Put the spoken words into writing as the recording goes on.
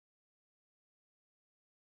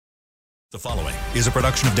The following is a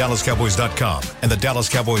production of DallasCowboys.com and the Dallas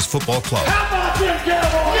Cowboys Football Club. How about them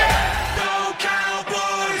Cowboys? Yeah! Go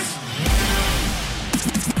Cowboys!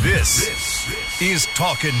 This is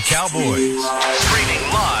Talkin' Cowboys. Streaming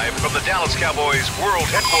live from the Dallas Cowboys World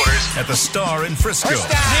Headquarters at the Star in Frisco.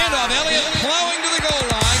 Handoff, Elliott plowing to the goal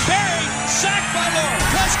line. Barry, sacked by Lawrence.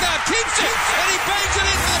 Prescott keeps it, and he bangs it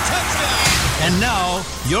in for the touchdown. And now,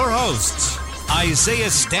 your hosts, Isaiah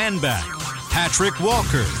Stanback, Patrick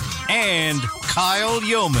Walker, and Kyle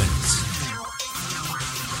Yeomans.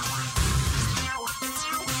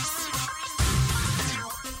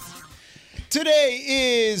 Today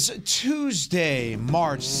is Tuesday,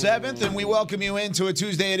 March 7th, and we welcome you into a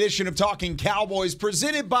Tuesday edition of Talking Cowboys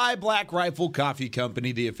presented by Black Rifle Coffee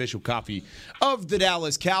Company, the official coffee of the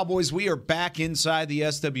Dallas Cowboys. We are back inside the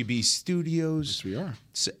SWB studios. Yes, we are.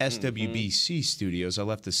 It's SWBC studios. I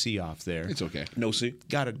left the C off there. It's okay. No C?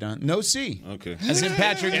 Got it done. No C. Okay. As in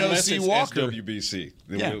Patrick No Unless C it's Walker. SWBC,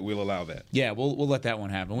 then Yeah. we'll allow that. Yeah, we'll let that one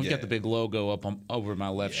happen. We've got Yeah. the big logo up over my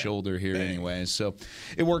left shoulder here anyway, so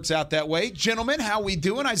it works out that way. Gentlemen, how we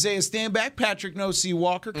doing? Isaiah Stanback, Patrick No C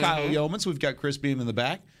Walker, Kyle Yeomans. We've got Chris Beam in the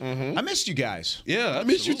back. I missed you guys. Yeah, I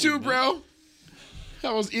missed you too, man. bro.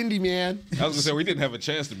 That was Indy, man. I was going to say, we didn't have a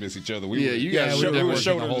chance to miss each other. You guys were were shoulder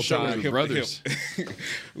shoulder to shoulder, hip to brothers. hip.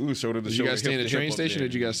 We were shoulder to Did you shoulder. guys stay in hip a to train hip up station, or there.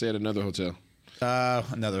 did you guys stay at another hotel?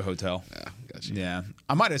 Another hotel. Yeah, gotcha. Yeah.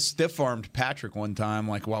 I might have stiff-armed Patrick one time,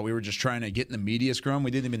 like while we were just trying to get in the media scrum. We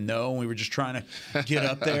didn't even know. We were just trying to get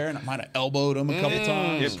up there, and I might have elbowed him a couple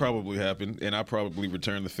times. It probably happened, and I probably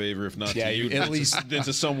returned the favor, if not to you, at least then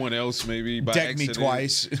to someone else, maybe by decked me accident.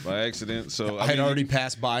 twice. By accident. So I had already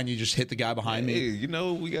passed by, and you just hit the guy behind Hey, me. you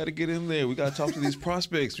know, we got to get in there. We got to talk to these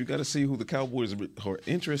prospects. We got to see who the Cowboys are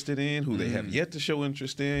interested in, who they have yet to show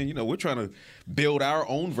interest in. You know, we're trying to build our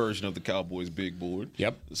own version of the Cowboys big board.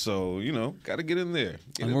 Yep. So, you know, got to get in there.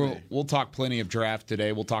 And we'll talk plenty of draft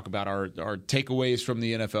today. We'll talk about our takeaways from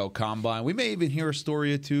the NFL Combine. We may even hear a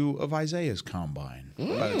story or two of Isaiah's Combine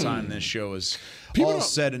by the time this show is all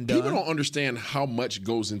said and done. People don't understand how much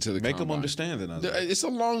goes into the Make them combine. understand it. Isaiah. It's a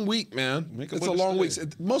long week, man. Make 'em It's a long week.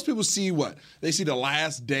 understand. Most people see what? They see the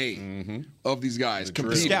last day of these guys The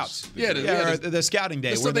competing. Scouts. Yeah, the scouting day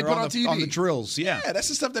the where stuff they they're put on on TV. on the drills. Yeah. that's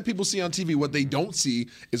the stuff that people see on TV. What they don't see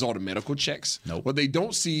is all the medical checks. Nope. What they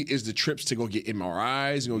don't see is the trips to go get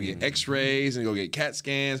MRIs and go get X-rays and go get CAT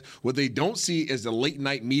scans. What they don't see is the late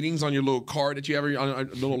night meetings on your little card that you have on a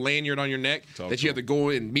little lanyard on your neck that you have to go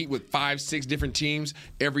and meet with 5-6 different teams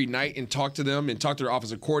every night and talk to them and talk to their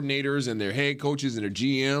offensive coordinators and their head coaches and their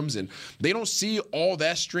GMs, and they don't see all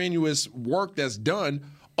that strenuous work that's done.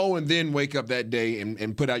 Oh, and then wake up that day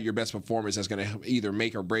and put out your best performance that's going to either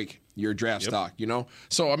make or break your draft stock, you know?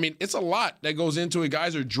 So, I mean, it's a lot that goes into it.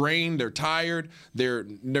 Guys are drained. They're tired. They're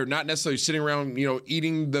not necessarily sitting around, you know,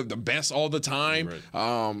 eating the best all the time.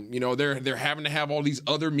 Right. You know, they're having to have all these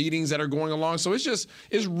other meetings that are going along. So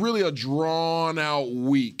it's really a drawn-out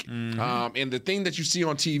week. And the thing that you see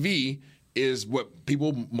on TV is what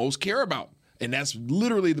people most care about. And that's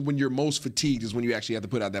literally when you're most fatigued is when you actually have to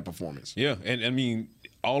put out that performance. Yeah, and I mean,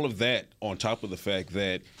 all of that on top of the fact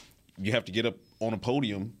that you have to get up on a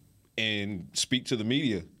podium and speak to the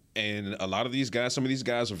media. And a lot of these guys, some of these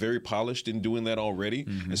guys are very polished in doing that already,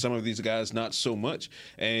 and some of these guys not so much.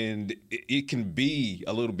 And it can be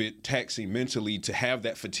a little bit taxing mentally to have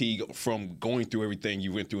that fatigue from going through everything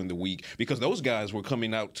you went through in the week, because those guys were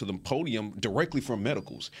coming out to the podium directly from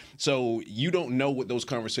medicals. So you don't know what those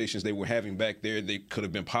conversations they were having back there. They could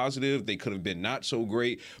have been positive, they could have been not so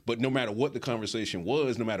great, but no matter what the conversation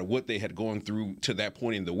was, no matter what they had gone through to that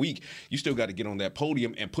point in the week, you still got to get on that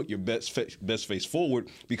podium and put your best face forward,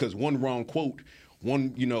 because one wrong quote,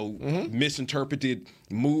 one misinterpreted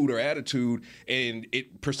mood or attitude, and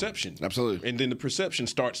perception. Absolutely. And then the perception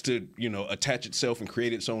starts to attach itself and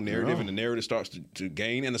create its own narrative, and the narrative starts to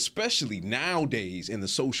gain. And especially nowadays in the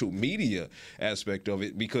social media aspect of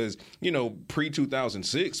it, because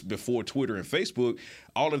pre-2006, before Twitter and Facebook,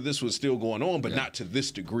 all of this was still going on, but not to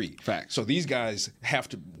this degree. Facts. So these guys have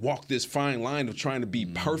to walk this fine line of trying to be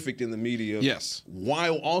perfect in the media, Yes,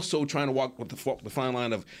 while also trying to walk with the fine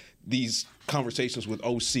line of these conversations with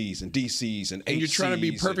OCs and DCs and you're trying to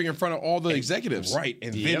be perfect in front of all the executives. Right.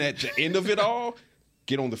 And then at the end of it all,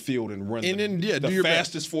 get on the field and run the do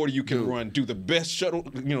fastest 40 you can run. Do the best shuttle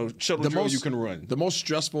drill you can run. The most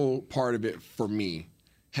stressful part of it for me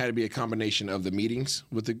had to be a combination of the meetings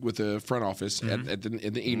with the front office at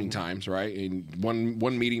the evening times, right? And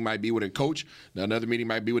one meeting might be with a coach, another meeting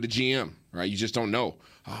might be with a GM, right? You just don't know.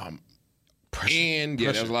 Pressure. There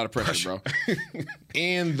was a lot of pressure, bro.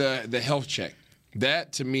 And the health check.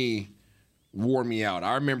 That, to me, wore me out.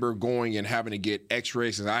 I remember going and having to get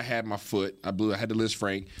x-rays because I had my foot. I had the Liz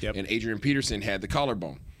Frank, and Adrian Peterson had the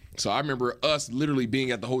collarbone. So I remember us literally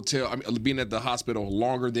being at the hotel, being at the hospital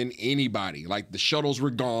longer than anybody. Like the shuttles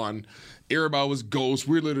were gone. Everybody was ghosts.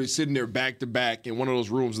 We were literally sitting there back to back in one of those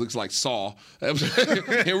rooms that looks like Saw. And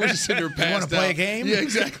we're just sitting there passed out. You want to play a game? Yeah,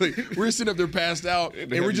 exactly. We're sitting up there passed out, and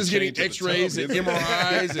we're just getting x-rays and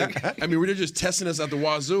MRIs. And we're just testing us at the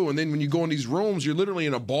wazoo. And then when you go in these rooms, you're literally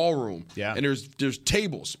in a ballroom. Yeah. And there's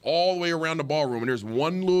tables all the way around the ballroom. And there's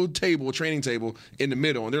one little table, training table, in the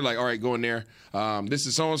middle. And they're like, all right, go in there. This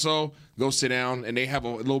is so-and-so. Go sit down. And they have a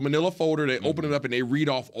little manila folder. They open it up, and they read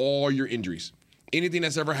off all your injuries. Anything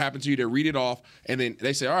that's ever happened to you, they read it off, and then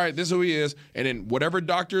they say, all right, this is who he is. And then whatever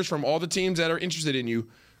doctors from all the teams that are interested in you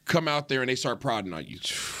come out there, and they start prodding on you.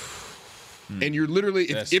 And you're literally,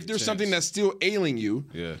 if there's something that's still ailing you,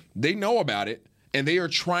 they know about it, and they are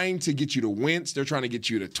trying to get you to wince. They're trying to get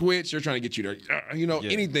you to twitch. They're trying to get you to,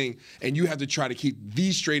 anything. And you have to try to keep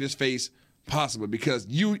the straightest face possible because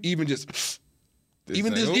you even just...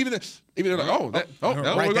 Even they're like, we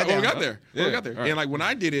got there. Right. And like when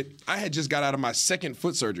I did it, I had just got out of my second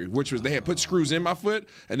foot surgery, which was they had put screws in my foot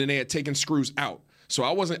and then they had taken screws out. So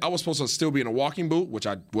I was supposed to still be in a walking boot, which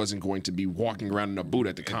I wasn't going to be walking around in a boot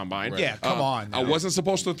at the combine. Yeah, come on. I wasn't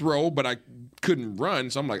supposed to throw, but I couldn't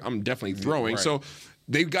run, so I'm like, I'm definitely throwing. Right. So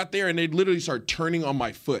they got there and they literally started turning on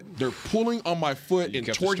my foot. They're pulling on my foot and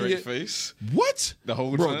torquing it. Face? What? The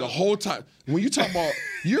whole time? time? The whole time. When you talk about,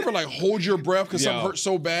 you ever like hold your breath because something hurts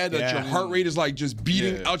so bad that your heart rate is like just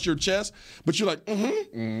beating out your chest, but you're like,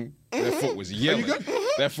 That foot was yelling.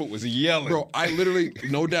 That foot was yelling. Bro, I literally,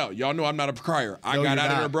 no doubt. Y'all know I'm not a crier. I got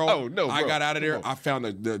out of there, bro. Oh, no, bro. I got out of there. I found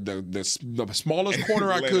the smallest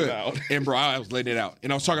corner I could. And, bro, I was letting it out.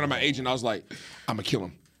 And I was talking to my agent. I was like, I'm going to kill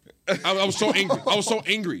him. I was so angry. I was so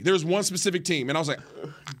angry. There was one specific team. And I was like,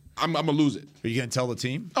 I'm going to lose it. Are you going to tell the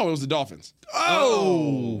team? Oh, it was the Dolphins.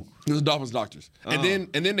 Oh. It was the Dolphins doctors. And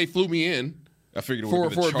then they flew me in. I figured for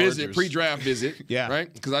a visit, pre-draft visit. Yeah.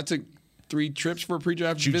 Right? Because I took 3 trips for a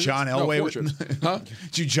pre-draft visit. Did you John Elway with trips. Huh?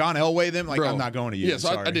 Did you John Elway them? Like, bro, I'm not going to you. Yeah,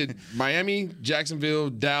 so I did Miami, Jacksonville,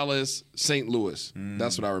 Dallas, St. Louis.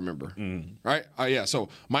 That's what I remember. Right? Yeah, so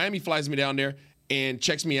Miami flies me down there and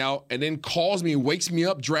checks me out and then calls me and wakes me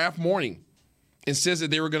up draft morning and says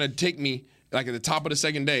that they were going to take me like at the top of the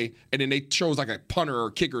second day and then they chose like a punter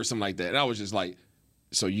or kicker or something like that. And I was just like,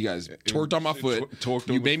 so you guys torqued on my foot.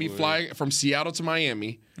 You made me fly from Seattle to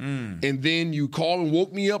Miami, and then you called and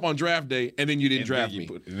woke me up on draft day, and then you didn't draft me.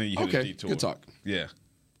 Okay, good talk. Yeah.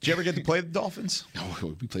 Did you ever get to play the Dolphins?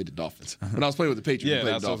 No, we played the Dolphins. When I was playing with the Patriots, we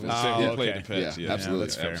played the Dolphins. We played the Pats. Yeah, absolutely.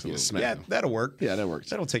 That's fair. Absolutely. Yeah, that'll work. Yeah, that works.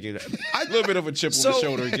 That'll take you. A little bit of a chip on the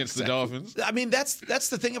shoulder against the Dolphins. I mean, that's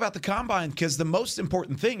the thing about the combine because the most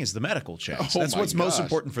important thing is the medical checks. That's what's most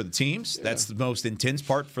important for the teams. Yeah. That's the most intense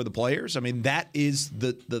part for the players. I mean, that is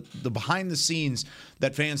the behind the scenes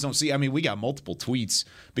that fans don't see. I mean, we got multiple tweets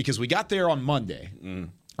because we got there on Monday and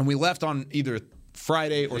we left on either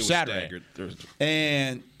Friday or Saturday.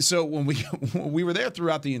 And so when we were there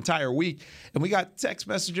throughout the entire week and we got text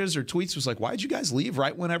messages or tweets was like, why'd you guys leave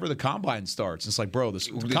right whenever the combine starts? It's like, bro,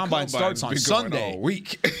 the combine starts on Sunday. All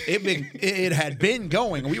week. It had been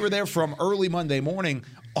going. We were there from early Monday morning.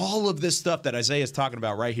 All of this stuff that Isaiah is talking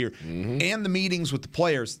about right here and the meetings with the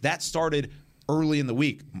players, that started early in the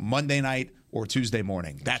week, Monday night or Tuesday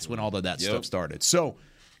morning. That's when all of that stuff started. So,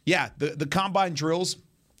 yeah, the combine drills.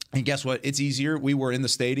 And guess what? It's easier. We were in the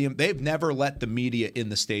stadium. They've never let the media in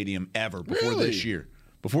the stadium ever before this year.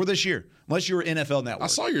 Before this year, unless you were NFL Network. I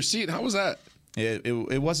saw your seat. How was that?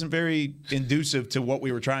 It wasn't very inducive to what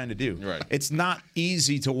we were trying to do. Right. It's not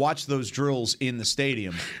easy to watch those drills in the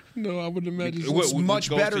stadium. No, I would imagine. It's much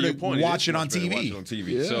better to watch it on TV.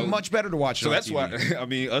 Yeah. So much better to watch it on TV. So that's why, I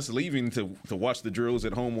mean, us leaving to watch the drills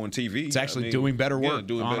at home on TV. It's actually doing better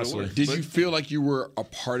work, honestly. Did you feel like you were a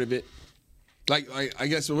part of it? Like, I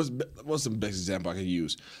guess what's the best example I could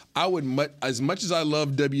use? I would as much as I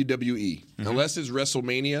love WWE, unless it's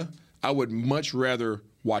WrestleMania, I would much rather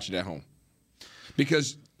watch it at home.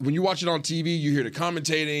 Because when you watch it on TV, you hear the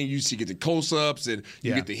commentating, you get the close-ups, and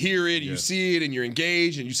you get to hear it, you see it, and you're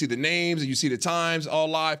engaged, and you see the names, and you see the times all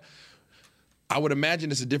live. I would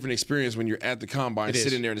imagine it's a different experience when you're at the combine,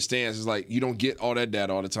 sitting there in the stands. It's like you don't get all that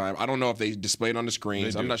data all the time. I don't know if they display it on the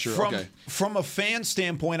screens. I'm not sure. From a fan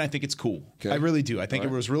standpoint, I think it's cool. Okay. I really do. I think it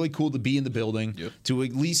was really cool to be in the building, to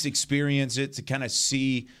at least experience it, to kind of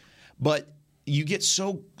see. But you get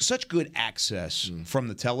such good access from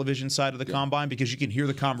the television side of the combine because you can hear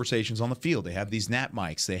the conversations on the field. They have these nap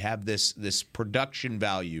mics. They have this production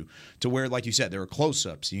value to where, like you said, there are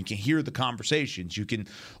close-ups. You can hear the conversations. You can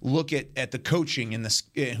look at the coaching and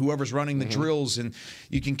whoever's running the drills, and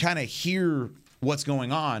you can kind of hear what's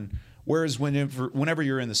going on. Whereas whenever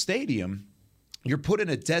you're in the stadium, you're put in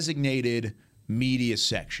a designated media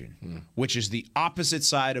section, which is the opposite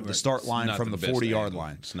side of the start line from the 40-yard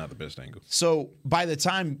line. It's not the best angle. So by the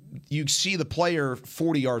time you see the player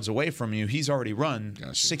 40 yards away from you, he's already run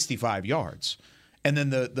 65 yards. And then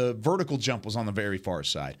the vertical jump was on the very far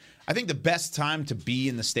side. I think the best time to be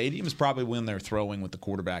in the stadium is probably when they're throwing with the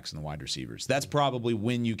quarterbacks and the wide receivers. That's probably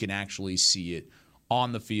when you can actually see it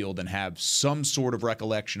on the field and have some sort of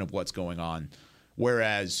recollection of what's going on.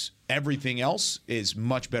 Whereas everything else is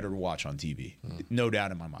much better to watch on TV, no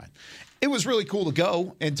doubt in my mind. It was really cool to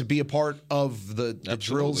go and to be a part of the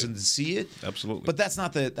drills and to see it. Absolutely. But that's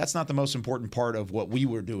not the most important part of what we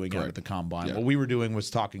were doing out at the Combine. Yeah. What we were doing was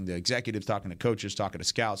talking to executives, talking to coaches, talking to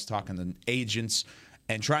scouts, talking to agents,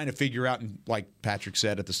 and trying to figure out, and like Patrick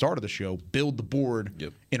said at the start of the show, build the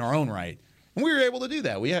board in our own right. And we were able to do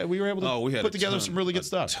that. We were able to put together some really good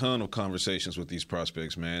stuff. A ton of conversations with these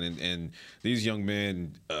prospects, man, and these young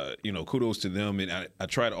men. Kudos to them, and I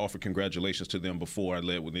try to offer congratulations to them before I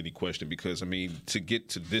led with any question, because I mean, to get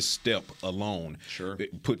to this step alone,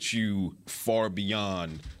 it puts you far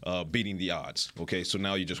beyond beating the odds. Okay, so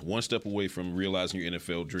now you're just one step away from realizing your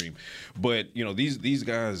NFL dream. But these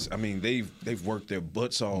guys, I mean, they've worked their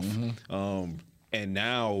butts off, and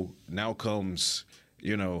now comes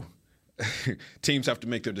teams have to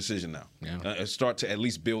make their decision now. Start to at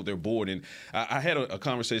least build their board. And I had a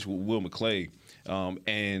conversation with Will McClay,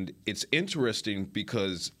 and it's interesting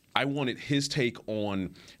because I wanted his take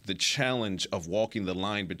on the challenge of walking the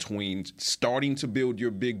line between starting to build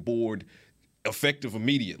your big board effective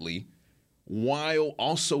immediately while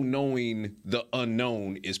also knowing the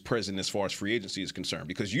unknown is present as far as free agency is concerned,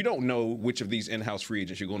 because you don't know which of these in-house free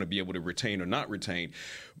agents you're going to be able to retain or not retain.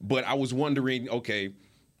 But I was wondering, okay,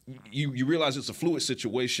 you realize it's a fluid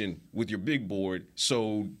situation with your big board,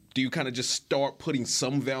 so do you kind of just start putting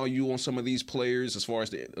some value on some of these players as far as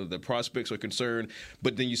the prospects are concerned,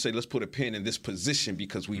 but then you say, let's put a pin in this position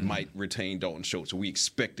because we might retain Dalton Schultz, or we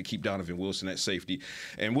expect to keep Donovan Wilson at safety?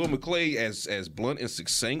 And Will McClay, as blunt and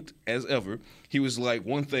succinct as ever, he was like,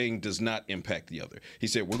 one thing does not impact the other. He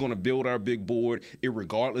said, we're going to build our big board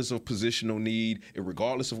irregardless of positional need,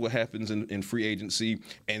 irregardless of what happens in free agency,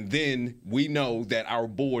 and then we know that our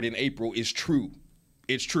board in April is true.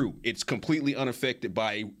 It's true. It's completely unaffected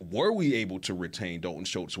by, were we able to retain Dalton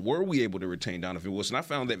Schultz? Were we able to retain Donovan Wilson? I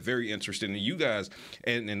found that very interesting. And you guys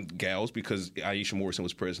and gals, because Aisha Morrison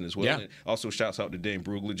was present as well. Yeah. And also shouts out to Dane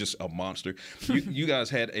Brugler, just a monster. You guys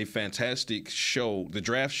had a fantastic show, the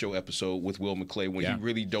draft show episode with Will McClay, when he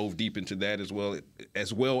really dove deep into that as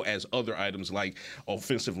well as other items like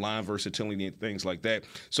offensive line versatility and things like that.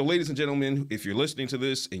 So, ladies and gentlemen, if you're listening to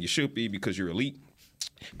this, and you should be because you're elite,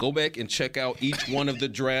 go back and check out each one of the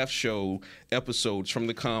draft show episodes from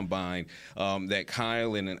the Combine that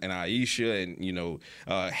Kyle and Aisha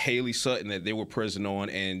and Haley Sutton, that they were present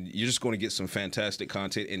on, and you're just going to get some fantastic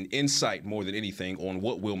content and insight more than anything on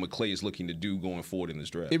what Will McClay is looking to do going forward in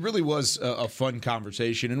this draft. It really was a fun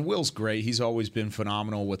conversation, and Will's great. He's always been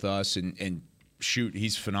phenomenal with us, and shoot,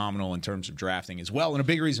 he's phenomenal in terms of drafting as well. And a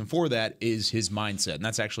big reason for that is his mindset, and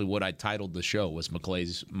that's actually what I titled the show, was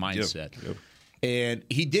McClay's mindset. Yep. And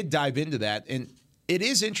he did dive into that. And it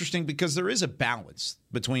is interesting because there is a balance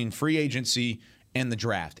between free agency and the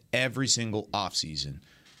draft every single offseason.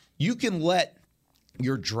 You can let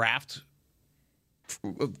your draft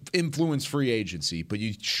influence free agency, but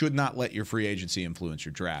you should not let your free agency influence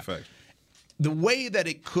your draft. Fact. The way that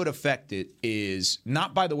it could affect it is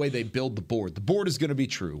not by the way they build the board. The board is going to be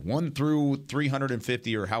true. 1 through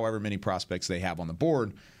 350 or however many prospects they have on the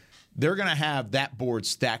board. They're going to have that board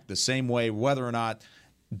stacked the same way, whether or not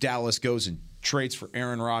Dallas goes and trades for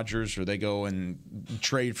Aaron Rodgers or they go and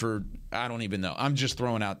trade for, I don't even know. I'm just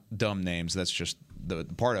throwing out dumb names. That's just the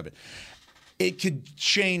part of it. It could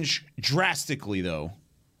change drastically, though,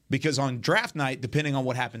 because on draft night, depending on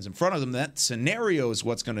what happens in front of them, that scenario is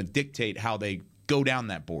what's going to dictate how they go down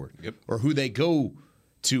that board or who they go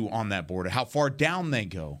to on that board or how far down they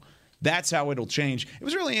go. That's how it'll change. It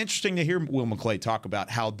was really interesting to hear Will McClay talk about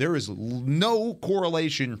how there is no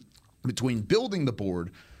correlation between building the board,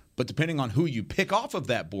 but depending on who you pick off of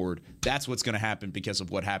that board, that's what's going to happen because of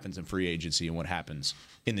what happens in free agency and what happens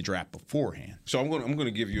in the draft beforehand. So I'm going to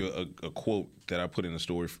give you a quote that I put in the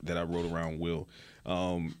story that I wrote around Will.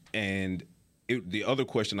 The other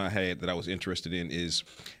question I had that I was interested in is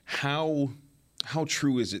how how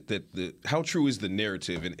true is it that how true is the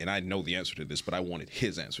narrative, and I know the answer to this, but I wanted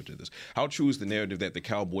his answer to this. How true is the narrative that the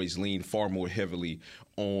Cowboys lean far more heavily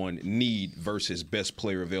on need versus best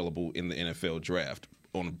player available in the NFL draft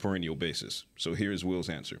on a perennial basis? So here's Will's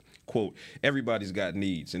answer. Quote, everybody's got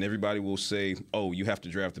needs, and everybody will say, oh, you have to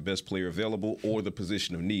draft the best player available or the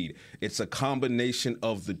position of need. It's a combination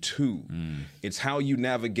of the two. It's how you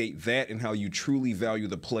navigate that and how you truly value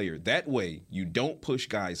the player. That way, you don't push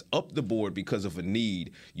guys up the board because of a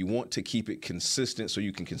need. You want to keep it consistent so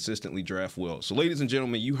you can consistently draft well. So ladies and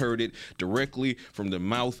gentlemen, you heard it directly from the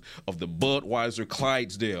mouth of the Budweiser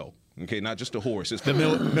Clydesdale. Okay, not just a horse. It's the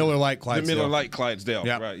Miller Lite Clydesdale. The Miller Lite Clydesdale.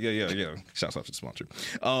 Yep. Right. Yeah. Shouts out to the sponsor.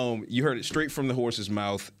 You heard it straight from the horse's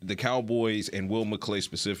mouth. The Cowboys and Will McClay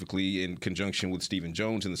specifically, in conjunction with Stephen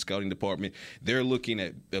Jones in the scouting department, they're looking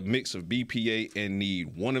at a mix of BPA and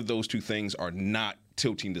need. One of those two things are not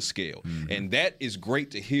tilting the scale. And that is great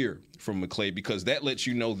to hear from McClay, because that lets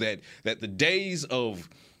you know that the days of,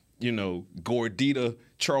 Gordita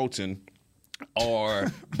Charlton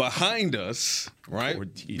are behind us, right?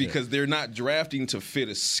 Gordita. Because they're not drafting to fit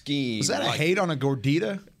a scheme. Was that a hate on a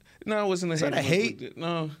Gordita? No, it wasn't a hate. Is that a hate?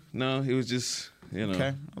 No, it was just, Okay,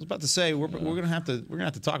 I was about to say we're gonna have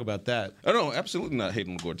to talk about that. Oh no, absolutely not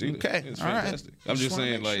hating on Gordita. Okay, it's all right. fantastic. I'm just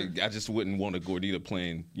saying, I just wouldn't want a Gordita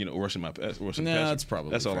playing, rushing my pass. No, that's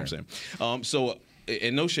probably all fair. I'm saying. So.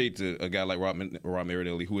 And no shade to a guy like Rob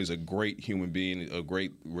Marinelli, who is a great human being, a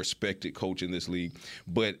great respected coach in this league.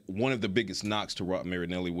 But one of the biggest knocks to Rob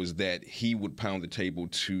Marinelli was that he would pound the table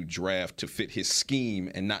to draft to fit his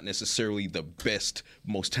scheme and not necessarily the best,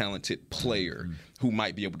 most talented player who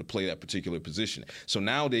might be able to play that particular position. So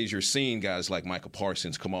nowadays you're seeing guys like Micah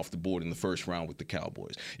Parsons come off the board in the first round with the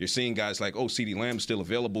Cowboys. You're seeing guys like, CeeDee Lamb's still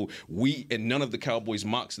available. And none of the Cowboys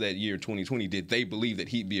mocks that year, 2020, did they believe that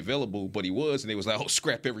he'd be available, but he was, and they was like,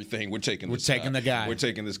 scrap everything. We're taking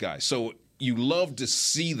this guy. So you love to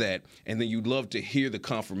see that, and then you love to hear the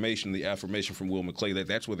confirmation, the affirmation from Will McClay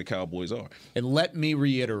that's where the Cowboys are. And let me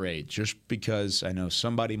reiterate, just because I know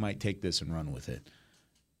somebody might take this and run with it,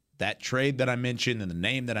 that trade that I mentioned and the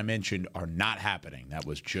name that I mentioned are not happening. That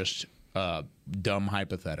was just dumb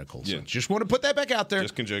hypothetical. So just want to put that back out there.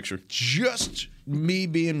 Just conjecture. Just me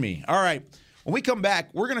being me. All right. When we come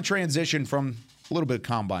back, we're going to transition from a little bit of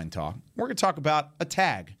combine talk. We're going to talk about a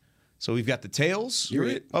tag. So we've got the tails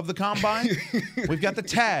of the combine. We've got the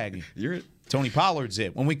tag. You're it. Tony Pollard's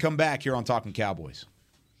it. When we come back here on Talking Cowboys.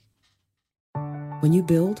 When you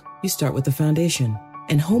build, you start with the foundation.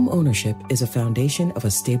 And home ownership is a foundation of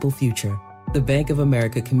a stable future. The Bank of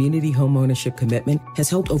America Community Home Ownership Commitment has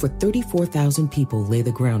helped over 34,000 people lay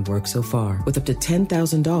the groundwork so far, with up to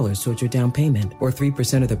 $10,000 towards your down payment or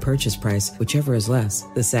 3% of the purchase price, whichever is less.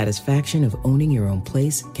 The satisfaction of owning your own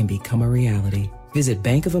place can become a reality. Visit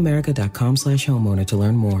bankofamerica.com/homeowner to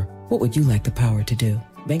learn more. What would you like the power to do?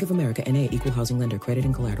 Bank of America N.A. Equal Housing Lender. Credit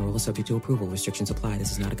and collateral is subject to approval. Restrictions apply.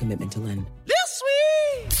 This is not a commitment to lend. Lil Sweet!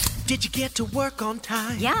 Did you get to work on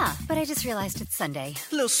time? Yeah, but I just realized it's Sunday.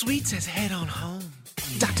 Lil Sweet says head on home.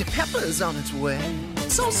 Dr. Pepper's on its way.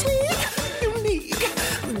 So sweet, unique.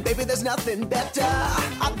 Baby, there's nothing better.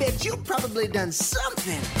 I bet you've probably done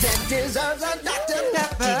something that deserves a Dr.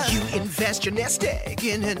 Pepper. Did you invest your nest egg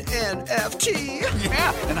in an NFT?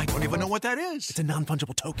 Yeah, and I don't even know what that is. It's a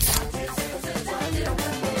non-fungible token.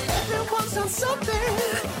 Everyone's done something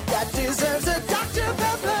that deserves a Dr.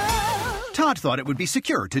 Pepper. Todd thought it would be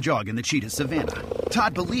secure to jog in the cheetah savanna.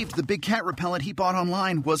 Todd believed the big cat repellent he bought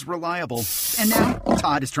online was reliable. And now,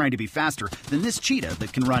 Todd is trying to be faster than this cheetah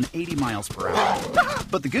that can run 80 miles per hour.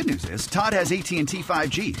 But the good news is, Todd has AT&T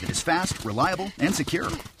 5G that is fast, reliable, and secure.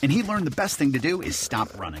 And he learned the best thing to do is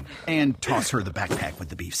stop running and toss her the backpack with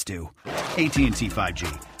the beef stew. AT&T 5G.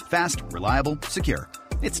 Fast, reliable, secure.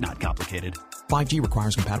 It's not complicated. 5G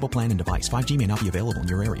requires compatible plan and device. 5G may not be available in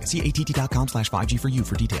your area. See att.com/5G for you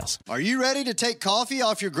for details. Are you ready to take coffee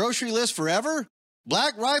off your grocery list forever?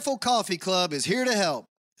 Black Rifle Coffee Club is here to help.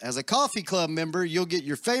 As a coffee club member, you'll get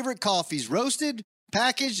your favorite coffees roasted,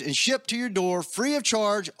 packaged, and shipped to your door free of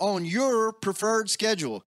charge on your preferred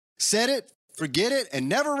schedule. Set it, forget it, and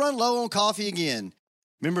never run low on coffee again.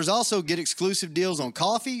 Members also get exclusive deals on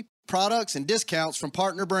coffee, products, and discounts from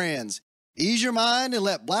partner brands. Ease your mind and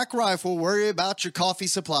let Black Rifle worry about your coffee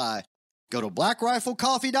supply. Go to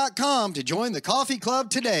blackriflecoffee.com to join the coffee club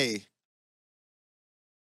today.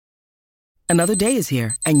 Another day is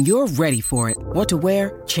here, and you're ready for it. What to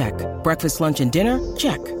wear? Check. Breakfast, lunch, and dinner?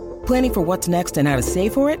 Check. Planning for what's next and how to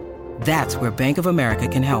save for it? That's where Bank of America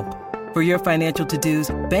can help. For your financial to-dos,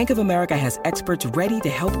 Bank of America has experts ready to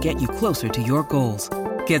help get you closer to your goals.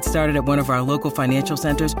 Get started at one of our local financial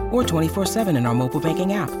centers or 24/7 in our mobile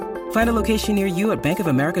banking app. Find a location near you at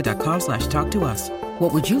bankofamerica.com/talktous.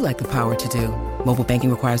 What would you like the power to do? Mobile banking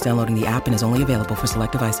requires downloading the app and is only available for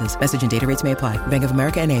select devices. Message and data rates may apply. Bank of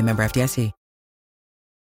America N.A., member FDIC.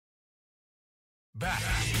 Back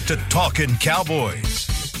to Talking Cowboys.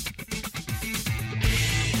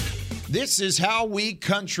 This is How We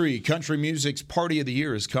Country. Country Music's Party of the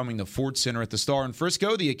Year is coming to Ford Center at the Star in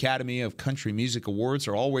Frisco. The Academy of Country Music Awards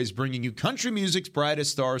are always bringing you country music's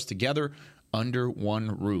brightest stars together under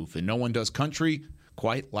one roof. And no one does country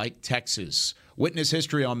quite like Texas. Witness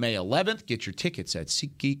history on May 11th. Get your tickets at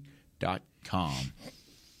SeatGeek.com.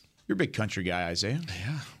 You're a big country guy, Isaiah.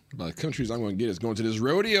 Yeah. The countries I'm going to get is going to this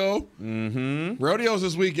rodeo. Mm-hmm. Rodeo's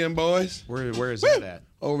this weekend, boys. Where is that at?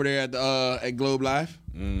 Over there at Globe Life.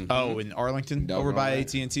 Mm-hmm. Oh, in Arlington? Doggone over by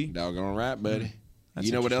right. AT&T? Doggone right, buddy. That's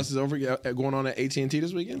you know what else is going on at AT&T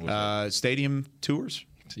this weekend? Stadium tours?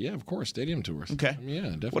 Yeah, of course, stadium tours. Okay. I mean, yeah,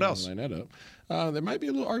 definitely. What else? Line that up. There might be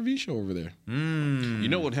a little RV show over there. You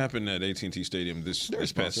know what happened at AT&T Stadium this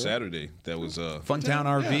past Saturday? That was Funtown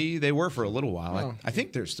RV. Yeah. They were for a little while. Oh. I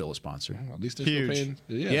think they're still a sponsor. Well, at least they're huge. Still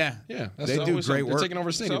paying. Yeah. That's they do great work. They're taking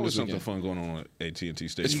over stadium. There's something fun going on at AT&T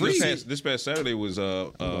Stadium. It's free. This past Saturday was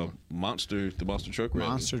the Monster Truck Rally.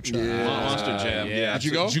 Monster Truck. Yeah. Monster Jam. Yeah. Did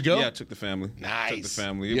you go? Did you go? Yeah, I took the family. Nice. Took the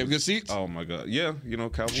family. You have good seats? Oh my God. Yeah. You know,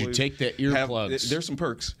 Cowboys. Did you take the earplugs? There's some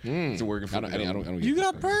perks to working for. I don't you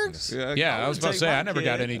got perks? Yeah, I was about to say I never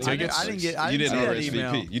got any tickets. I didn't get. You didn't get RSVP.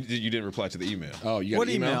 email. You didn't reply to the email. Oh, you got what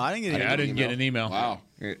an email? I didn't get. I didn't get an email. Wow.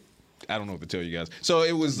 I don't know what to tell you guys. So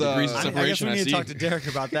it was degrees of I guess we need to see. talk to Derek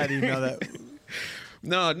about that email. That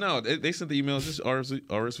No, they sent the emails just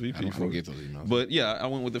RSVP. I don't get those emails. But yeah, I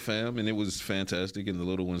went with the fam, and it was fantastic, and the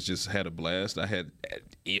little ones just had a blast. I had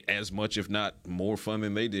as much, if not more, fun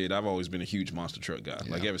than they did. I've always been a huge monster truck guy,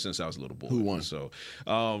 like ever since I was a little boy. Who won? So,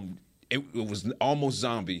 it was almost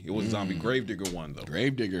Zombie. It wasn't Zombie. Gravedigger won, though.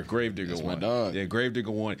 Gravedigger That's won. My dog. Yeah,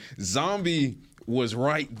 Gravedigger won. Zombie was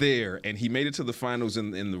right there, and he made it to the finals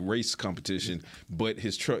in the race competition. But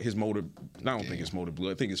his motor, I don't think his motor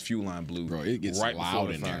blew. I think his fuel line blew. Bro, it gets right loud before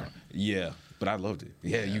the in final. there. Yeah, but I loved it.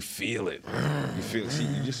 Yeah, you feel it. You feel it.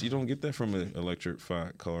 See, you don't get that from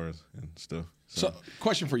electrified cars and stuff. So,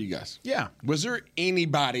 question for you guys. Yeah. Was there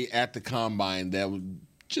anybody at the combine that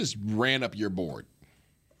just ran up your board?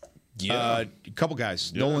 Yeah, a couple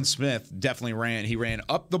guys. Yeah. Nolan Smith definitely ran. He ran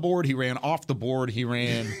up the board. He ran off the board. He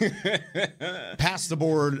ran past the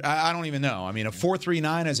board. I don't even know. I mean, a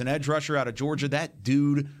 4.39 as an edge rusher out of Georgia. That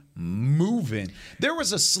dude moving. There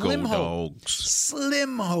was a slim hope,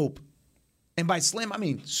 and by slim I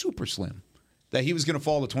mean super slim, that he was going to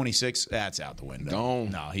fall to 26. That's out the window. Gone.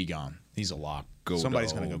 No, he gone. He's a lock. Go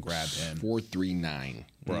Somebody's Dogs. going to go grab him. 4.39,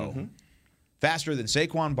 bro. Mm-hmm. Faster than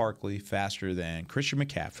Saquon Barkley, faster than Christian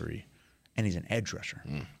McCaffrey, and he's an edge rusher.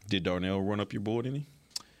 Did Darnell run up your board any?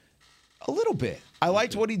 A little bit. I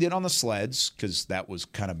liked what he did on the sleds because that was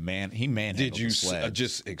kind of manhandled. Did you the sleds.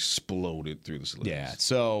 Just exploded through the sleds? Yeah.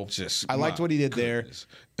 So I liked what he did there.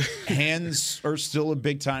 Hands are still a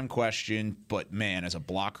big time question, but man, as a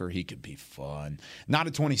blocker, he could be fun. Not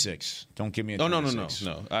at 26. Don't give me a 26.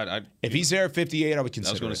 No. If he's there at 58, I would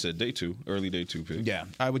consider. I was going to say day 2, early day 2 pick. Yeah,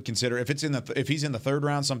 I would consider if he's in the third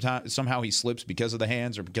round. Somehow he slips because of the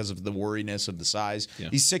hands or because of the worriness of the size. Yeah.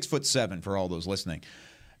 He's 6'7" for all those listening.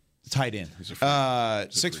 Tight end.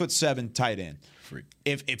 6'7", tight end. Freak.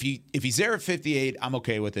 If he's there at 58, I'm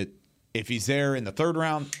okay with it. If he's there in the third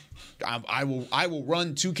round, I will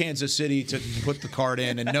run to Kansas City to put the card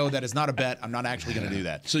in and know that it's not a bet. I'm not actually going to do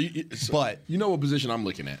that. But you know what position I'm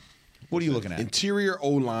looking at? What are you looking at? Interior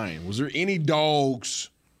O-line. Was there any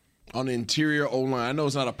dogs on the interior O-line? I know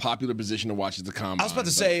it's not a popular position to watch at the combine. I was about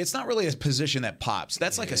to say it's not really a position that pops.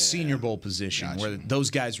 That's like a Senior Bowl position where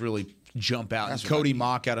those guys really jump out. And Cody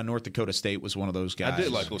Mock out of North Dakota State was one of those guys. I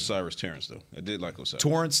did like Osiris Terrence, though.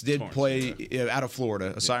 Torrance did play out of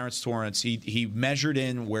Florida. Osiris Torrance. He measured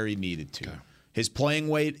in where he needed to. Okay. His playing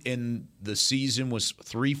weight in the season was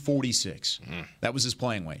 346. That was his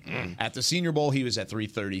playing weight. At the Senior Bowl, he was at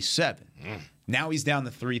 337. Now he's down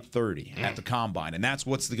to 330 at the Combine, and that's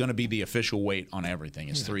what's going to be the official weight on everything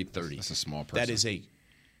is 330. That's a small person. That is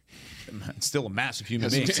still a massive human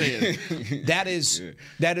being. That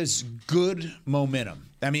is good momentum.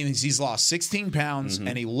 That means he's lost 16 pounds,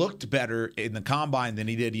 and he looked better in the Combine than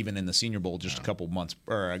he did even in the Senior Bowl just a couple months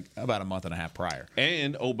or about a month and a half prior.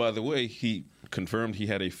 And, oh, by the way, he confirmed he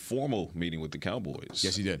had a formal meeting with the Cowboys.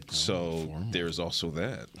 Yes, he did. So there's also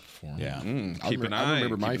that. Yeah. Keep an eye. I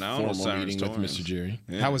remember my keep an eye on formal Cyrus meeting with Torrance. Mr. Jerry.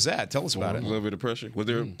 Yeah. How was that? Tell us about A it. little bit of pressure. Was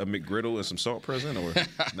there a McGriddle and some salt present, or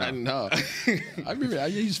No. I remember I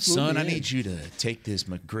used to Son, I need you to take this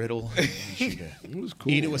McGriddle. I need you to It was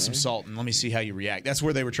cool. eat it with some man. salt and let me see how you react. That's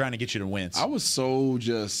where they were trying to get you to wince. I was so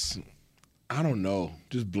just, I don't know,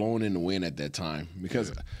 just blowing in the wind at that time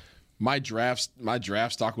because my draft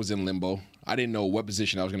stock was in limbo. I didn't know what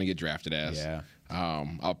position I was going to get drafted as. Yeah.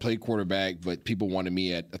 I played quarterback, but people wanted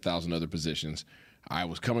me at 1,000 other positions. I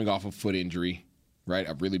was coming off a foot injury, right?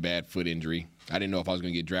 A really bad foot injury. I didn't know if I was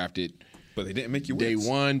going to get drafted. but they didn't make you Day wince.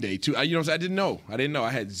 1, day 2. I didn't know. I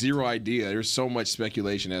had zero idea. There's so much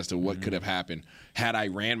speculation as to what could have happened. Had I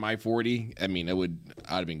ran my 40, I mean, I'd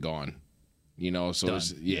have been gone. So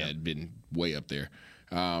it'd been way up there.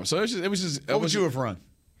 So it was just. What would you have run?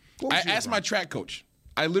 I asked my track coach.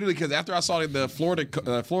 I literally, because after I saw the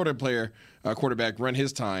Florida player quarterback run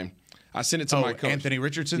his time, I sent it to my coach. Anthony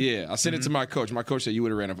Richardson? Yeah, I sent it to my coach. My coach said you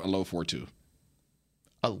would have ran a low 4.2.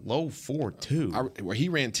 A low 4.2. Well, he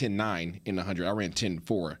ran 10.9 in the 100. I ran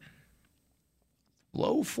 10.4.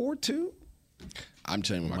 Low 4.2? I'm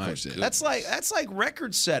telling you what my coach said. That's like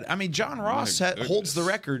record set. I mean, John Ross holds the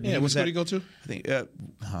record. Yeah, what's what did he go to? I think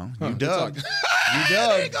you dug.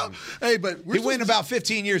 There you go. Hey, but He went about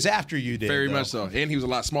 15 years after you did. very though. much so, and he was a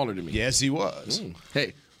lot smaller than me. Yes, he was.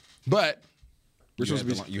 Hey, but we're You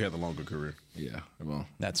supposed had, to be. you had the longer career. Yeah, well,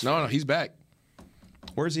 That's no, he's back.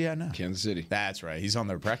 Where's he at now? Kansas City. That's right. He's on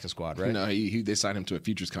their practice squad, right? No, they signed him to a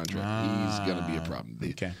futures contract. He's gonna be a problem.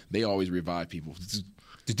 They always revive people.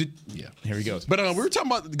 Yeah, Here he goes. But we were talking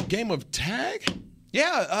about the game of tag.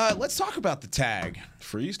 Yeah, let's talk about the tag.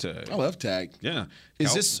 Freeze tag. I love tag. Yeah.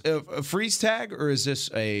 Is this a freeze tag or is this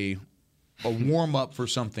a warm up for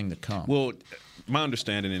something to come? Well, my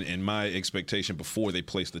understanding and my expectation before they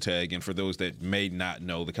placed the tag, and for those that may not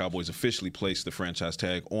know, the Cowboys officially placed the franchise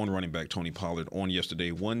tag on running back Tony Pollard on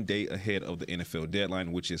yesterday, 1 day ahead of the NFL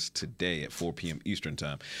deadline, which is today at 4 p.m. Eastern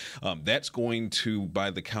time. That's going to buy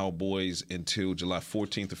the Cowboys until July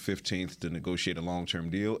 14th or 15th to negotiate a long-term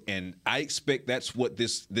deal, and I expect that's what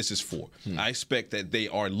this is for. I expect that they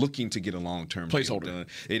are looking to get a long-term Placeholder. deal done.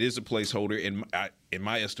 It is a placeholder, and in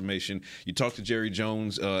my estimation, you talk to Jerry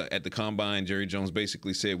Jones at the Combine. Jerry Jones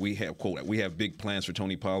basically said, we have big plans for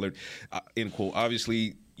Tony Pollard, end quote.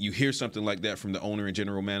 Obviously, you hear something like that from the owner and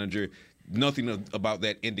general manager. Nothing about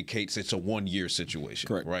that indicates it's a one-year situation.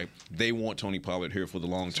 Correct. Right? They want Tony Pollard here for the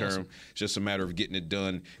long term. awesome. It's just a matter of getting it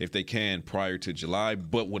done if they can prior to July.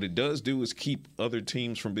 But what it does do is keep other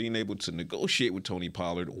teams from being able to negotiate with Tony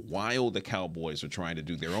Pollard while the Cowboys are trying to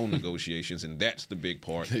do their own negotiations, and that's the big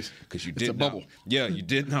part because you It's a bubble. you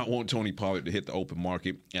did not want Tony Pollard to hit the open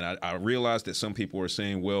market, and I realized that some people are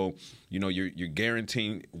saying, well, you're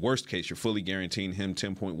guaranteeing, worst case, you're fully guaranteeing him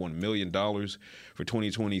 $10.1 million for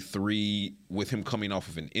 2023 with him coming off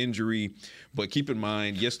of an injury. But keep in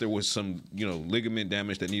mind, yes, there was some, ligament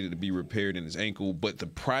damage that needed to be repaired in his ankle, but the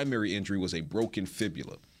primary injury was a broken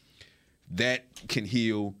fibula. That can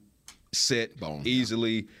heal, set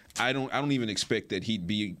easily. I don't even expect that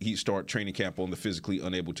he'd start training camp on the physically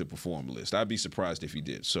unable to perform list. I'd be surprised if he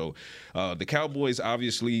did. So the Cowboys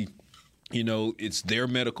obviously, it's their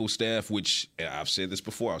medical staff, which I've said this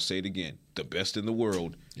before, I'll say it again, the best in the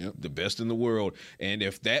world. Yep. The best in the world. And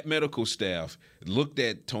if that medical staff looked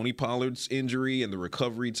at Tony Pollard's injury and the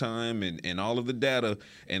recovery time and all of the data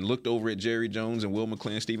and looked over at Jerry Jones and Will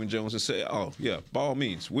McClay, Stephen Jones, and said, oh, yeah, by all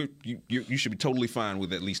means, you should be totally fine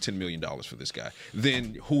with at least $10 million for this guy,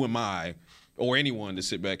 then who am I or anyone to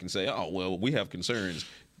sit back and say, oh, well, we have concerns.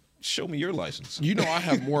 Show me your license. I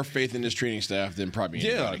have more faith in this training staff than probably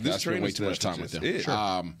anybody. this I spent way training too much staff time is with just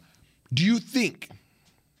them. it. Do you think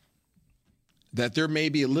that there may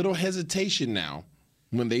be a little hesitation now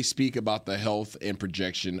when they speak about the health and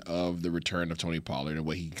projection of the return of Tony Pollard and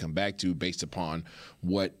what he can come back to based upon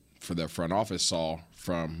what for the front office saw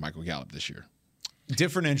from Michael Gallup this year?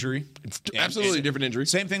 Different injury. Absolutely different injury.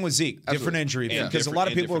 Same thing with Zeke. Absolutely. Different injury. And Because a lot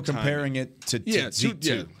of people are different comparing it to Zeke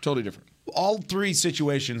too. Totally different. All three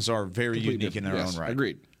situations are very Completely unique in their different. own right.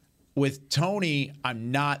 Agreed. With Tony,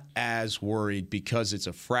 I'm not as worried because it's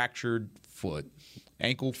a fractured foot,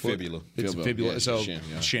 ankle, foot. Fibula. It's Fibula, fibula. yeah, So shin,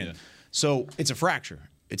 shin. So it's a fracture.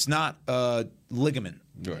 It's not a ligament.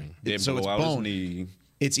 Right. So it's blow out his bone. knee.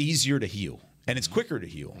 It's easier to heal. And it's quicker to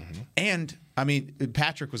heal. And,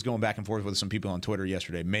 Patrick was going back and forth with some people on Twitter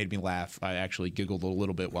yesterday. Made me laugh. I actually giggled a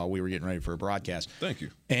little bit while we were getting ready for a broadcast. Thank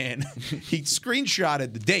you. And he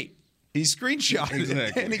screenshotted the date. He screenshotted it,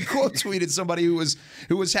 Exactly. and he quote tweeted somebody who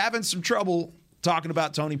was having some trouble talking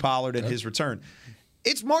about Tony Pollard and his return.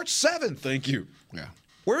 It's March 7th. Thank you. Yeah.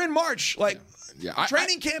 We're in March.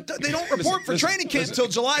 Training camp, they don't report for training camp until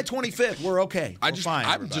July 25th. We're okay. I'm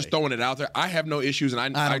just throwing it out there. I have no issues, and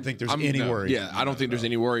I don't think there's any worry. Yeah, I don't think there's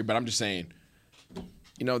any worry, but I'm just saying,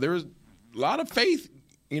 there's a lot of faith,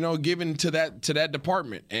 given to that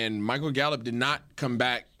department, and Michael Gallup did not come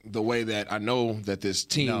back the way that I know that this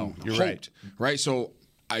team hoped. Right? So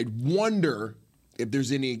I wonder if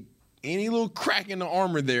there's any little crack in the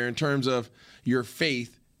armor there in terms of your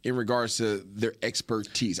faith in regards to their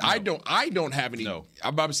expertise. No. I don't have any. No.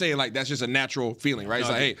 I'm saying that's just a natural feeling, right? It's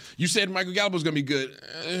hey, you said Michael Gallup was going to be good.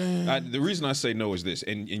 The reason I say no is this,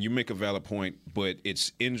 and you make a valid point, but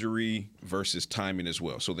it's injury versus timing as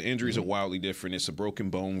well. So the injuries are wildly different. It's a broken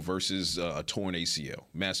bone versus a torn ACL.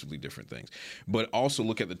 Massively different things. But also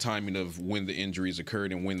look at the timing of when the injuries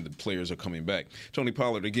occurred and when the players are coming back. Tony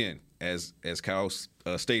Pollard, again, as Kyle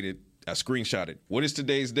stated, I screenshotted. What is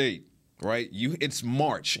today's date? Right, it's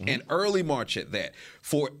March and early March at that.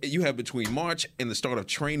 You have between March and the start of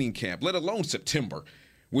training camp, let alone September,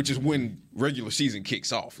 which is when regular season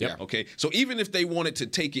kicks off. Yep. Okay, so even if they wanted to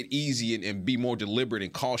take it easy and be more deliberate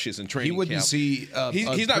and cautious in training camp, he wouldn't see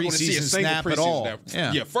he's not going to see a single snap preseason at all.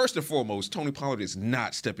 snap. Yeah, first and foremost, Tony Pollard is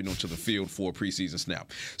not stepping onto the field for a preseason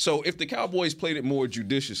snap. So if the Cowboys played it more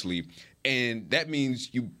judiciously, and that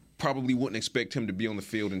means you probably wouldn't expect him to be on the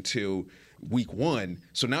field until week 1.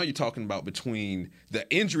 So now you're talking about between the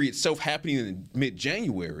injury itself happening in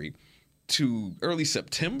mid-January to early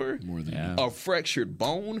September, a fractured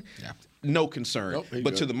bone, no concern. Nope,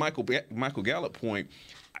 but to the Michael Gallup point,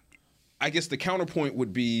 I guess the counterpoint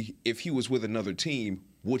would be if he was with another team,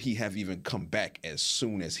 would he have even come back as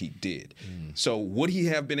soon as he did? So would he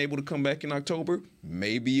have been able to come back in October?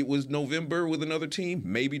 Maybe it was November with another team,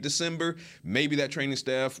 maybe December, maybe that training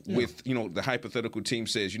staff with, the hypothetical team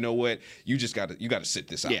says, you know what, you got to sit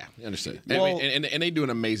this out. Yeah, understood. And they do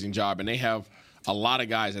an amazing job, and they have a lot of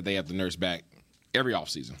guys that they have to nurse back every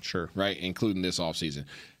offseason. Sure. Right, including this offseason.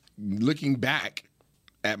 Looking back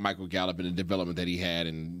at Michael Gallup and the development that he had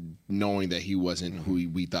and knowing that he wasn't who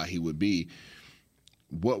we thought he would be,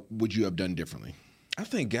 what would you have done differently? I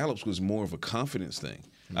think Gallup's was more of a confidence thing.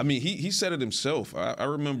 I mean, he said it himself. I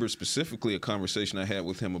remember specifically a conversation I had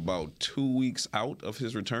with him about 2 weeks out of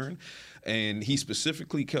his return, and he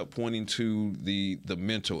specifically kept pointing to the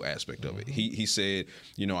mental aspect of it. He said,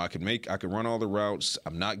 I could run all the routes.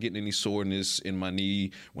 I'm not getting any soreness in my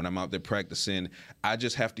knee when I'm out there practicing. I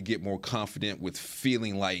just have to get more confident with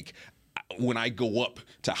feeling like when I go up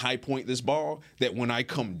to high point this ball, that when I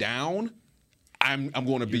come down, I'm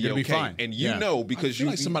going to be okay. Be fine. And because I feel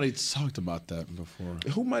like somebody talked about that before.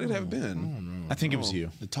 Who might it have been? I don't know. I think it was you.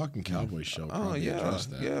 The Talking Cowboys show. Oh yeah,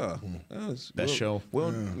 that. Best show. Well,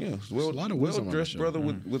 a lot of well-dressed brother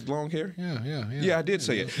with long hair. Yeah, I did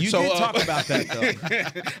say it. You did talk about that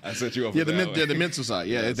though. I set you up. Yeah, the mental side.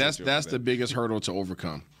 Yeah, that's the biggest hurdle to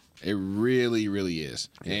overcome. It really, really is.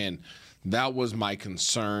 Yeah. And that was my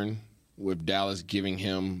concern with Dallas giving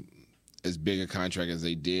him as big a contract as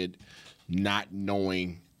they did, not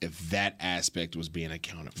knowing if that aspect was being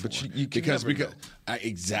accounted for. But you can never know.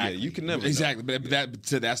 Exactly. Yeah, you can never exactly. know. But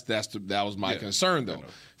that was my concern though.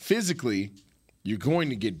 Physically, you're going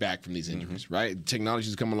to get back from these injuries, right?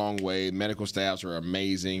 Technology's come a long way. Medical staffs are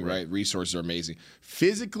amazing, right? Resources are amazing.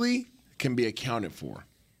 Physically can be accounted for.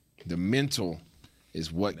 The mental is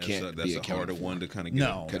what can't be accounted for. That's a harder one to kind of get.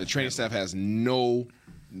 No, because the training staff has no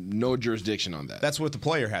jurisdiction on that. That's what the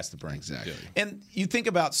player has to bring. Exactly. Yeah. And you think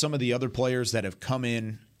about some of the other players that have come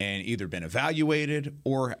in and either been evaluated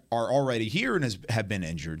or are already here and have been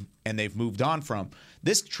injured and they've moved on from.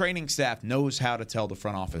 This training staff knows how to tell the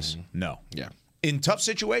front office no. Yeah. In tough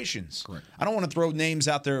situations. Correct. I don't want to throw names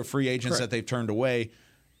out there of free agents that they've turned away.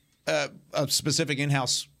 A specific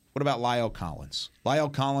in-house. What about La'el Collins?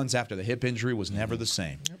 La'el Collins, after the hip injury, was never the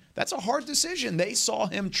same. Yep. That's a hard decision. They saw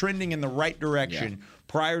him trending in the right direction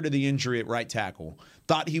prior to the injury at right tackle.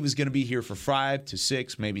 Thought he was going to be here for 5 to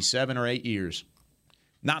 6, maybe 7 or 8 years.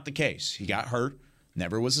 Not the case. He got hurt,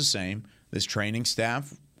 never was the same. This training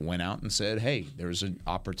staff went out and said, hey, there's an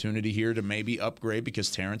opportunity here to maybe upgrade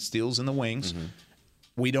because Terrence Steele's in the wings.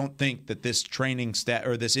 We don't think that this training staff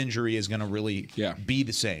or this injury is going to really be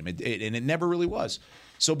the same. And it never really was.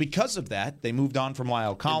 So because of that, they moved on from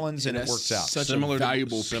Lyle Collins, and it works out. Such a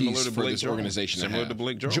valuable piece for this organization. Similar to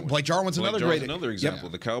Blake Jarwin. Blake Jarwin's another example.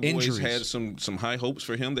 Yep. The Cowboys Injuries. had some high hopes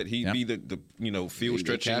for him that he'd be the field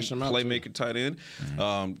stretching playmaker tight end.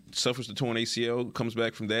 Suffers the torn ACL, comes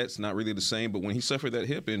back from that. It's not really the same. But when he suffered that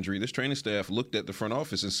hip injury, this training staff looked at the front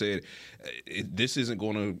office and said, "This isn't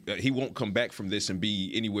going to. He won't come back from this and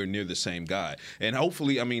be anywhere near the same guy." And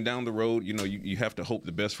hopefully, down the road, you have to hope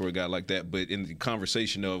the best for a guy like that. But in the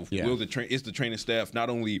conversation of is the training staff not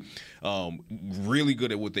only really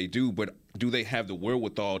good at what they do, but do they have the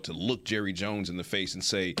wherewithal to look Jerry Jones in the face and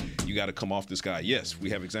say, "You got to come off this guy"? Yes, we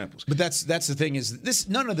have examples. But that's the thing is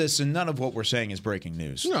none of this and none of what we're saying is breaking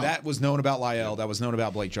news. No. That was known about Lyle. That was known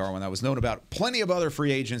about Blake Jarwin. That was known about plenty of other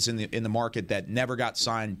free agents in the market that never got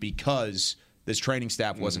signed because this training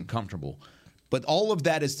staff wasn't comfortable. But all of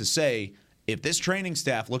that is to say, if this training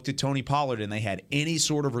staff looked at Tony Pollard and they had any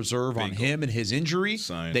sort of reserve on him and his injury,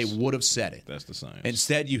 they would have said it. That's the science.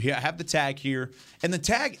 Instead, you have the tag here, and the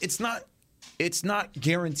tag it's not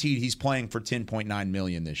guaranteed he's playing for $10.9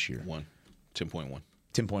 million this year.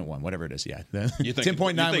 10.1, whatever it is. Yeah,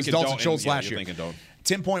 10.9 was Dalton Schultz last year.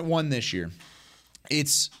 10.1 this year.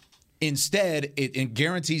 It's instead it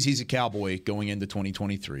guarantees he's a Cowboy going into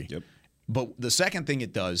 2023. Yep. But the second thing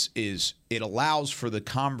it does is it allows for the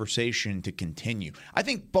conversation to continue. I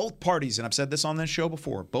think both parties, and I've said this on this show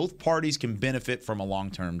before, both parties can benefit from a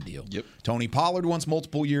long-term deal. Yep. Tony Pollard wants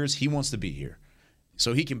multiple years. He wants to be here.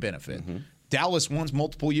 So he can benefit. Dallas wants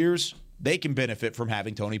multiple years. They can benefit from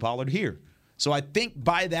having Tony Pollard here. So I think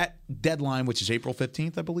by that deadline, which is April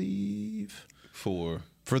 15th, I believe. For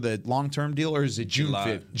the long-term deal, or is it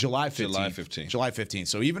July 15th? July 15th. July 15th.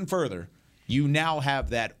 So even further, you now have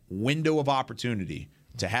that window of opportunity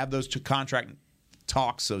to have those two contract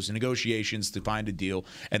talks, those negotiations to find a deal,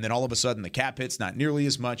 and then all of a sudden the cap hit's not nearly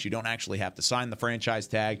as much. You don't actually have to sign the franchise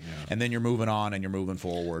tag, and then you're moving on and you're moving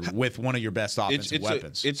forward with one of your best offensive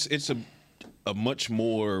weapons. It's a much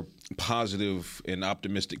more positive and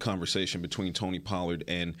optimistic conversation between Tony Pollard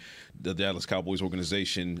and the Dallas Cowboys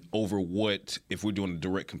organization over what, if we're doing a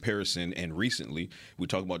direct comparison, and recently we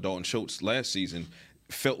talked about Dalton Schultz last season,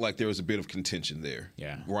 felt like there was a bit of contention there.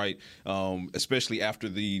 Yeah. Right? Especially after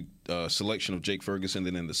the selection of Jake Ferguson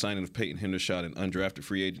and then the signing of Peyton Hendershot and undrafted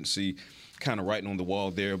free agency, kind of writing on the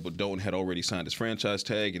wall there, but Dalton had already signed his franchise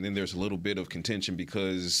tag, and then there's a little bit of contention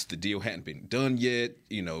because the deal hadn't been done yet.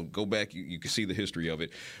 Go back, you can see the history of it.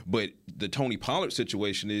 But the Tony Pollard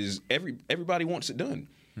situation is everybody wants it done.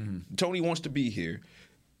 Mm-hmm. Tony wants to be here.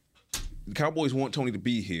 The Cowboys want Tony to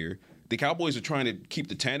be here. The Cowboys are trying to keep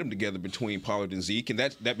the tandem together between Pollard and Zeke, and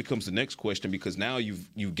that becomes the next question, because now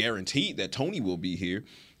you've guaranteed that Tony will be here.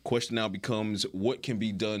 Question now becomes, what can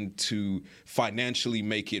be done to financially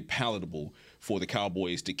make it palatable for the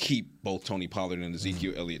Cowboys to keep both Tony Pollard and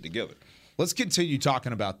Ezekiel Elliott together? Let's continue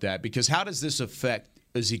talking about that, because how does this affect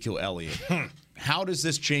Ezekiel Elliott? How does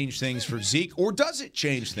this change things for Zeke, or does it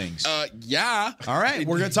change things? Yeah. All right,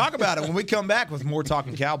 we're going to talk about it when we come back with more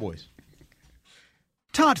Talking Cowboys.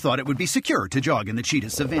 Todd thought it would be secure to jog in the cheetah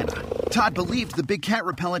savanna. Todd believed the big cat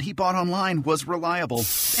repellent he bought online was reliable.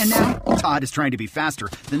 And now, Todd is trying to be faster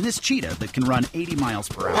than this cheetah that can run 80 miles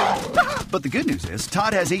per hour. But the good news is,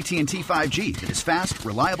 Todd has AT&T 5G that is fast,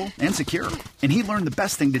 reliable, and secure. And he learned the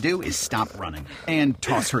best thing to do is stop running and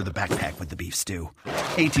toss her the backpack with the beef stew.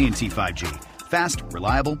 AT&T 5G. Fast,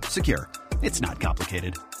 reliable, secure. It's not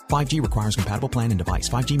complicated. 5G requires compatible plan and device.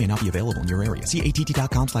 5G may not be available in your area. See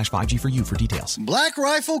att.com/5G for you for details. Black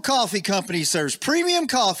Rifle Coffee Company serves premium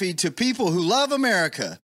coffee to people who love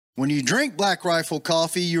America. When you drink Black Rifle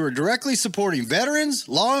coffee, you are directly supporting veterans,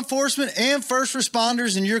 law enforcement, and first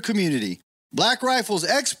responders in your community. Black Rifle's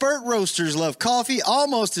expert roasters love coffee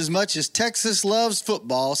almost as much as Texas loves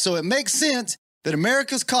football, so it makes sense that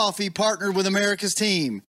America's Coffee partnered with America's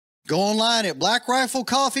team. Go online at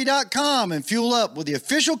blackriflecoffee.com and fuel up with the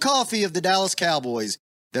official coffee of the Dallas Cowboys.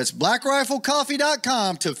 That's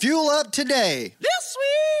blackriflecoffee.com to fuel up today. This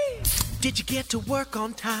sweet! Did you get to work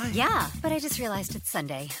on time? Yeah, but I just realized it's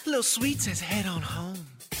Sunday. Little Sweet says head on home.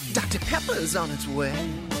 Dr. Pepper's on its way.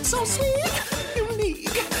 So sweet, unique.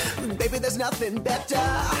 Baby, there's nothing better.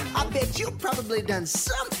 I bet you've probably done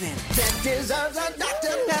something that deserves a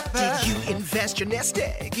Dr. Pepper. Did you invest your nest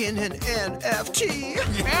egg in an NFT?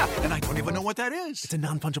 Yeah, and I don't even know what that is. It's a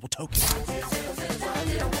non-fungible token.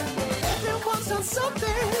 Everyone's done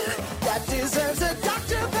something that deserves a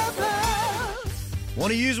Dr. Pepper.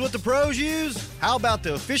 Want to use what the pros use? How about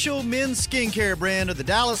the official men's skincare brand of the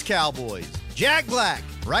Dallas Cowboys? Jack Black.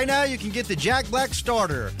 Right now, you can get the Jack Black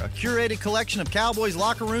Starter, a curated collection of Cowboys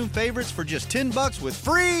locker room favorites for just $10 with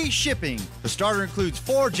free shipping. The starter includes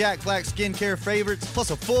 4 Jack Black skincare favorites,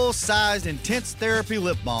 plus a full-sized intense therapy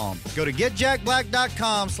lip balm. Go to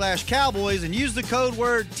getjackblack.com/Cowboys and use the code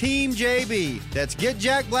word TEAMJB. That's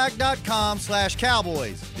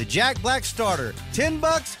getjackblack.com/Cowboys. The Jack Black Starter,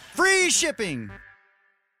 $10, free shipping.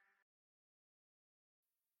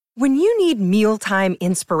 When you need mealtime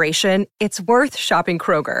inspiration, it's worth shopping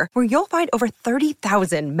Kroger, where you'll find over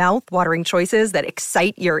 30,000 mouth-watering choices that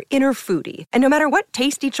excite your inner foodie. And no matter what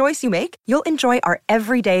tasty choice you make, you'll enjoy our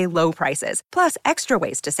everyday low prices, plus extra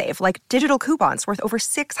ways to save, like digital coupons worth over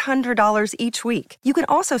 $600 each week. You can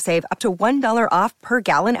also save up to $1 off per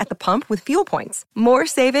gallon at the pump with fuel points. More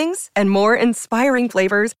savings and more inspiring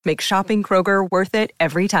flavors make shopping Kroger worth it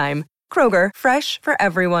every time. Kroger, fresh for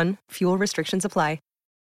everyone. Fuel restrictions apply.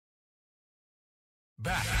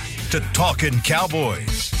 Back to Talking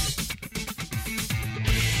Cowboys.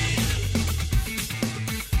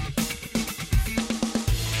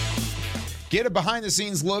 Get a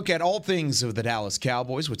behind-the-scenes look at all things of the Dallas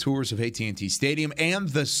Cowboys with tours of AT&T Stadium and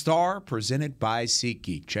the Star, presented by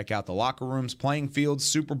SeatGeek. Check out the locker rooms, playing fields,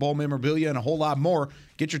 Super Bowl memorabilia, and a whole lot more.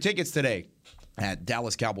 Get your tickets today at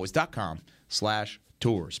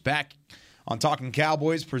dallascowboys.com/tours. Back on Talking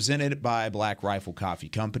Cowboys, presented by Black Rifle Coffee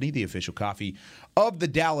Company, the official coffee of the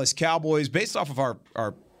Dallas Cowboys. Based off of our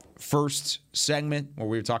first segment where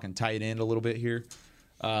we were talking tight end a little bit here,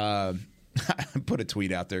 I put a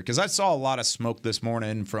tweet out there because I saw a lot of smoke this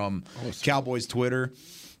morning from Cowboys Twitter,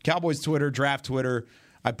 Draft Twitter.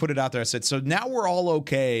 I put it out there. I said, so now we're all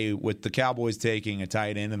okay with the Cowboys taking a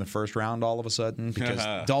tight end in the first round all of a sudden because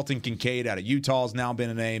Dalton Kincaid out of Utah has now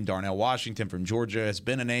been a name. Darnell Washington from Georgia has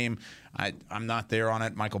been a name. I'm not there on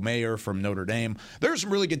it. Michael Mayer from Notre Dame. There are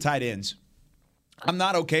some really good tight ends. I'm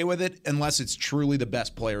not okay with it unless it's truly the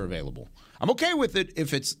best player available. I'm okay with it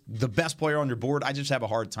if it's the best player on your board. I just have a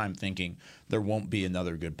hard time thinking there won't be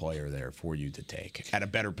another good player there for you to take at a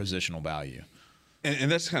better positional value.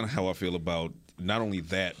 And that's kind of how I feel about not only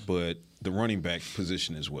that, but the running back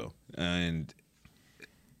position as well. And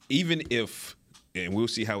even if, and we'll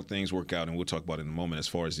see how things work out, and we'll talk about it in a moment as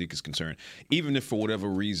far as Zeke is concerned, even if for whatever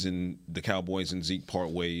reason the Cowboys and Zeke part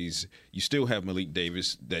ways, you still have Malik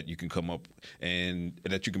Davis that you can come up and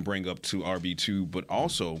that you can bring up to RB2. But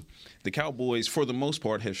also, the Cowboys, for the most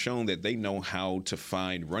part, have shown that they know how to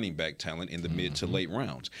find running back talent in the mid to late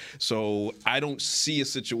rounds. So I don't see a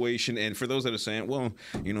situation, and for those that are saying, well,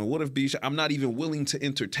 you know, what if Bijan, I'm not even willing to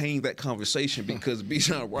entertain that conversation because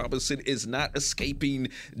Bijan Robinson is not escaping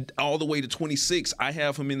all the way to 26. I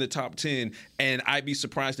have him in the top 10, and I'd be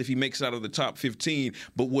surprised if he makes it out of the top 15,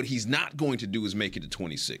 but what he's not going to do is make it to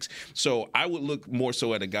 26. So I would look more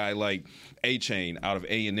so at a guy like A-Chain out of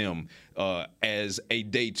A&M as a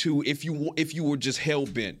day two if you were just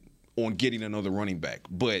hell-bent on getting another running back.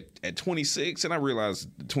 But at 26, and I realize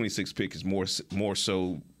the 26 pick is more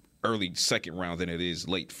so early second round than it is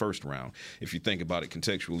late first round, if you think about it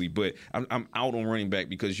contextually. But I'm out on running back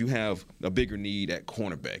because you have a bigger need at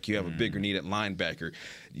cornerback. You have a bigger need at linebacker.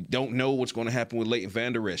 You don't know what's going to happen with Leighton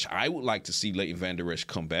Vander Esch. I would like to see Leighton Vander Esch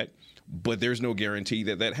come back, but there's no guarantee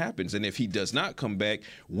that happens. And if he does not come back,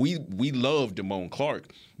 we love Damone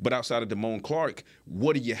Clark. But outside of Damone Clark,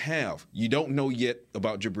 what do you have? You don't know yet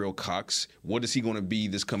about Jabril Cox. What is he going to be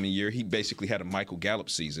this coming year? He basically had a Michael Gallup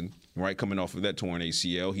season, right, coming off of that torn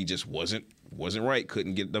ACL. He just wasn't right,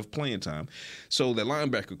 couldn't get enough playing time. So the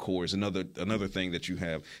linebacker core is another thing that you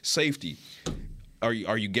have. Safety. Are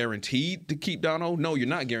you guaranteed to keep Donald? No, you're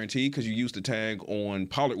not guaranteed because you used the tag on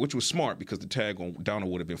Pollard, which was smart because the tag on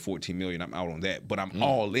Donald would have been $14 million. I'm out on that, but I'm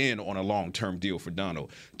all in on a long-term deal for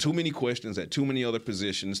Donald. Too many questions at too many other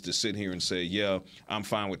positions to sit here and say, yeah, I'm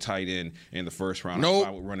fine with tight end in the first round. Nope.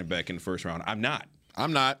 I'm fine with running back in the first round. I'm not.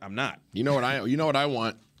 You know what I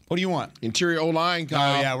want? What do you want? Interior O-line,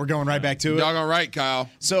 Kyle. Oh, yeah, we're going right back to it. Doggone right, Kyle.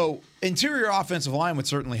 So, interior offensive line would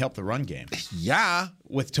certainly help the run game. Yeah.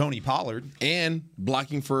 With Tony Pollard. And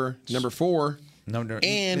blocking for number 4.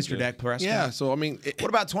 And Mr. Dak Prescott. Yeah, so, I mean. What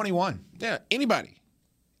about 21? Yeah, anybody.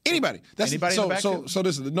 That's anybody so, in the backfield? So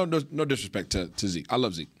this is no disrespect to Zeke. I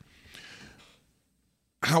love Zeke.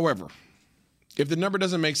 However, if the number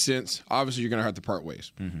doesn't make sense, obviously you're going to have to part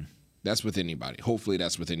ways. Mm-hmm. That's with anybody. Hopefully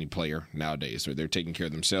that's with any player nowadays. So they're taking care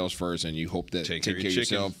of themselves first, and you hope that take care of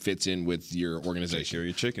yourself fits in with your organization. Take care of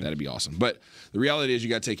your chicken. That'd be awesome. But the reality is you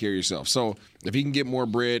got to take care of yourself. So if he can get more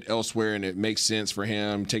bread elsewhere and it makes sense for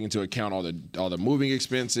him, take into account all the moving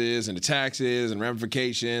expenses and the taxes and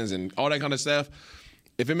ramifications and all that kind of stuff,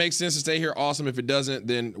 if it makes sense to stay here, awesome. If it doesn't,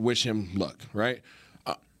 then wish him luck, right?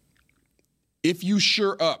 if you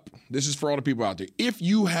shore up, this is for all the people out there, if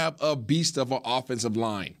you have a beast of an offensive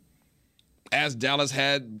line, as Dallas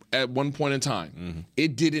had at one point in time,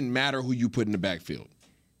 it didn't matter who you put in the backfield.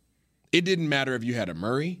 It didn't matter if you had a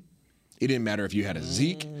Murray. It didn't matter if you had a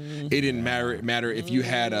Zeke. It didn't matter if you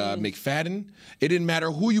had a McFadden. It didn't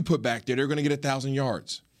matter who you put back there. They're going to get 1,000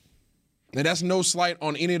 yards. And that's no slight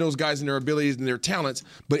on any of those guys and their abilities and their talents,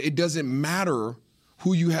 but it doesn't matter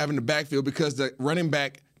who you have in the backfield because the running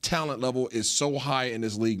back talent level is so high in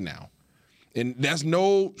this league now. And there's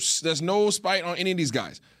no spite on any of these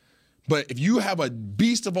guys. But if you have a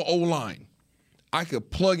beast of an O-line, I could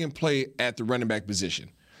plug and play at the running back position.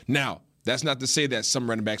 Now, that's not to say that some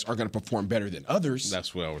running backs are going to perform better than others.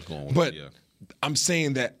 That's where I was going with but it, yeah. I'm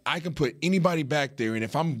saying that I can put anybody back there, and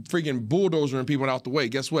if I'm freaking bulldozering people out the way,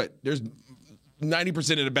 guess what? There's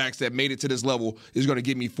 90% of the backs that made it to this level is going to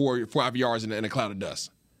give me 5 yards in a cloud of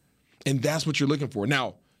dust. And that's what you're looking for.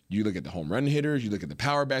 Now, you look at the home run hitters, you look at the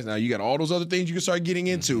power backs. Now, you got all those other things you can start getting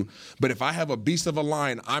into. But if I have a beast of a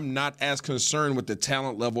line, I'm not as concerned with the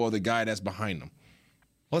talent level of the guy that's behind them.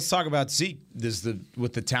 Let's talk about Zeke.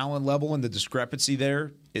 With the talent level and the discrepancy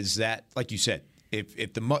there, is that, like you said,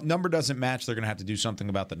 if the number doesn't match, they're going to have to do something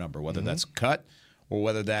about the number, whether that's cut or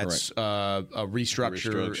whether that's a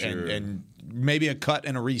restructure and maybe a cut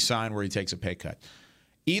and a re-sign where he takes a pay cut.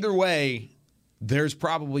 Either way, there's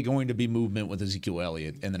probably going to be movement with Ezekiel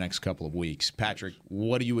Elliott in the next couple of weeks. Patrick,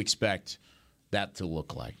 what do you expect that to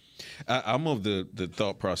look like? I'm of the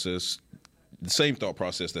thought process, the same thought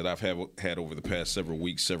process that I've had over the past several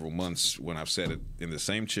weeks, several months when I've sat in the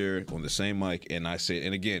same chair, on the same mic, and I said,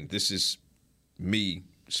 and again, this is me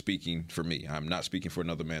speaking for me. I'm not speaking for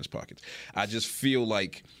another man's pockets. I just feel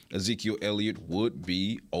like Ezekiel Elliott would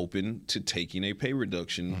be open to taking a pay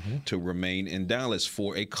reduction to remain in Dallas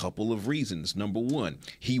for a couple of reasons. Number one,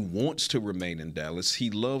 he wants to remain in Dallas. He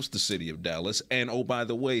loves the city of Dallas. And, oh, by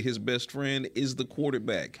the way, his best friend is the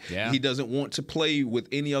quarterback. Yeah. He doesn't want to play with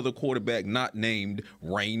any other quarterback not named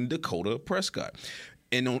Rayne Dakota Prescott.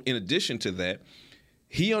 And in addition to that,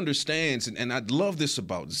 he understands, and I love this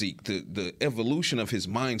about Zeke, the evolution of his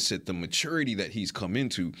mindset, the maturity that he's come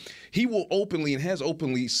into. He will openly and has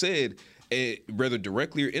openly said, whether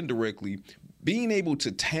directly or indirectly, being able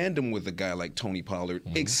to tandem with a guy like Tony Pollard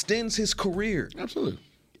extends his career. Absolutely.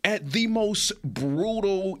 At the most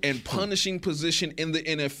brutal and punishing position in the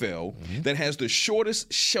NFL that has the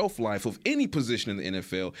shortest shelf life of any position in the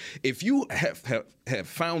NFL, if you have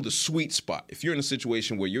found the sweet spot, if you're in a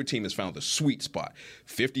situation where your team has found the sweet spot,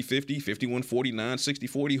 50-50, 51-49,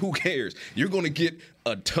 60-40, who cares? You're going to get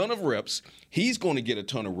a ton of reps. He's going to get a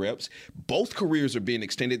ton of reps. Both careers are being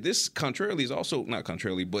extended. This, contrarily, is also, not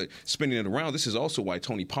contrarily, but spinning it around, this is also why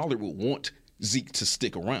Tony Pollard would want Zeke to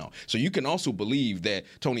stick around. So you can also believe that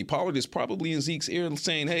Tony Pollard is probably in Zeke's ear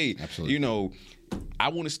saying, hey, you know, I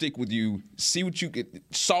want to stick with you. See what you could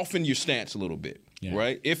soften your stance a little bit,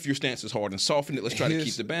 right? If your stance is hard and soften it, let's try to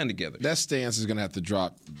keep the band together. That stance is going to have to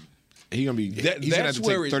drop. He's going to be. He's going to have to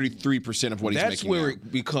take 33% of what he's making. That's where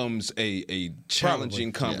it becomes a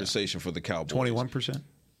challenging conversation for the Cowboys. 21%.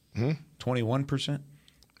 21%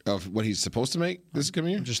 of what he's supposed to make this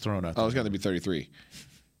coming year. I'm just throwing out. Oh, it's got to be 33.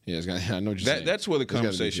 Yeah, I know what you're saying. That's where the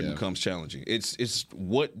conversation becomes challenging. It's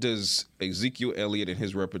what does Ezekiel Elliott and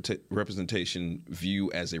his representation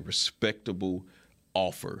view as a respectable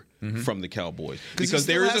offer from the Cowboys? Because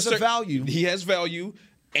there is a value. He has value,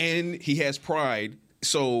 and he has pride.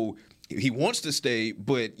 So he wants to stay,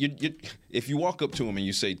 but if you walk up to him and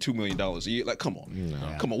you say $2 million a year, like, come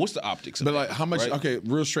on, come on, what's the optics of that? But like, how much? Right? Okay,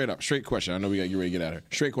 real straight question. I know you ready to get out of here.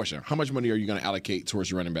 Straight question. How much money are you going to allocate towards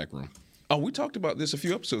your running back room? Oh, we talked about this a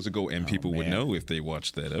few episodes ago, and people would know if they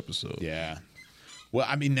watched that episode. Yeah. Well,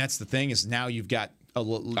 I mean, that's the thing is now you've got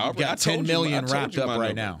 $10 million wrapped up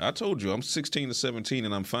right now. I told you I'm 16 to 17,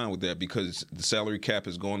 and I'm fine with that because the salary cap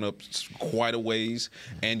has gone up quite a ways,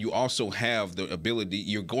 and you also have the ability.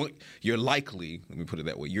 You're likely. Let me put it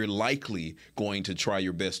that way. You're likely going to try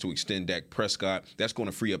your best to extend Dak Prescott. That's going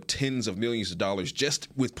to free up tens of millions of dollars just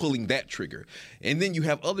with pulling that trigger, and then you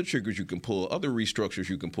have other triggers you can pull, other restructures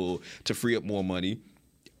you can pull to free up more money.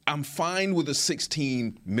 I'm fine with a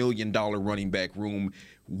 $16 million running back room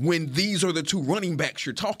when these are the two running backs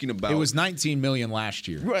you're talking about. It was $19 million last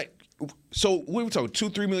year. Right. So we were talking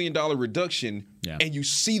 $2-3 million reduction, and you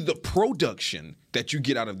see the production that you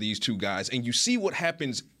get out of these two guys, and you see what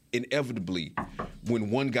happens inevitably when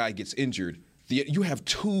one guy gets injured. You have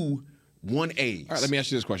two 1As. All right, let me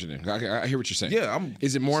ask you this question then. I hear what you're saying. Yeah,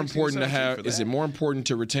 is it more important to have? Is it more important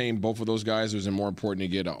to retain both of those guys, or is it more important to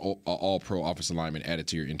get an all-pro offensive lineman added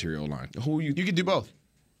to your interior line? You can do both.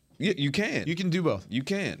 Yeah, you can. You can do both. You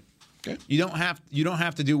can. Okay. You don't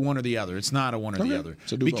have to do one or the other. It's not a one or the other.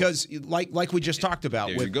 So do because like we just talked about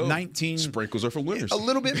There with you go. 19 sprinkles are for winners. a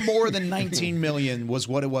little bit more than 19 million was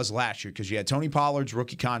what it was last year because you had Tony Pollard's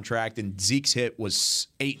rookie contract and Zeke's hit was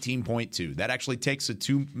 18.2. That actually takes a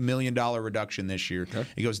 $2 million reduction this year. Okay.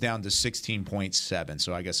 It goes down to 16.7.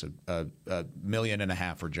 So I guess a $1.5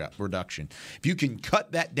 million reduction. If you can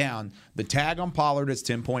cut that down, the tag on Pollard is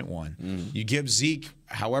 10.1. You give Zeke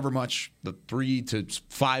however much, the 3 to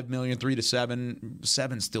 5 million, 3 to 7,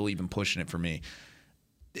 7's still even pushing it for me.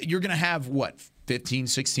 You're going to have what,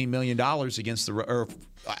 $15-16 million against or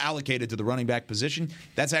allocated to the running back position.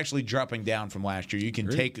 That's actually dropping down from last year. You can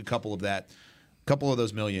take a couple of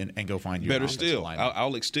those million and go find your Better offensive still, lineman.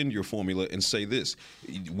 I'll extend your formula and say this.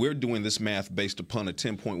 We're doing this math based upon a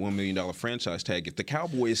 $10.1 million franchise tag. If the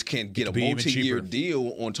Cowboys can't get a multi-year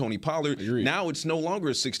deal on Tony Pollard, now it's no longer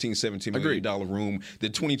a $16-17 million room. The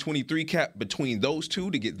 2023 cap between those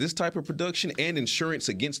two to get this type of production and insurance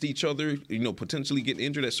against each other, potentially getting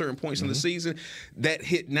injured at certain points in the season, that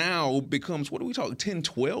hit now becomes, what are we talking,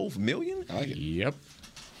 10-12 million? I like it. Yep.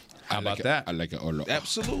 How about that? I like it a lot.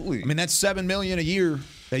 Absolutely. I mean, that's $7 million a year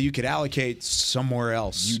that you could allocate somewhere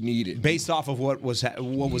else. You need it based off of what was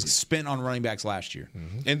spent on running backs last year.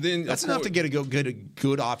 And then that's enough to get a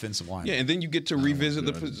good offensive line. Yeah, and then you get to revisit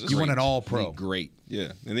the position. You want an all-pro. Great.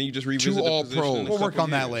 Yeah, and then you just revisit Two the all-pro. position. We'll work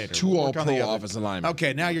on that later. Two all-pro offensive linemen.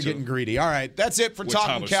 Okay, now you're getting greedy. All right, that's it for Well,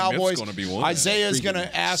 Talking Tyler Cowboys. Smith's gonna be one. Isaiah's going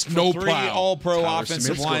to ask for Snow 3 plow. all-pro Tyler offensive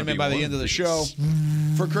Smith's gonna linemen be by the one. end of the show.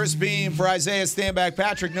 For Chris Beam, for Isaiah Stanback,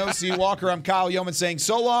 Patrick Nosey Walker, I'm Kyle Yeoman saying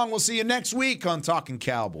so long. We'll see you next week on Talking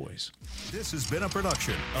Cowboys. This has been a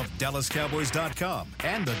production of DallasCowboys.com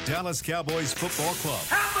and the Dallas Cowboys Football Club.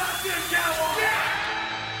 How about this, Cowboys? Yeah!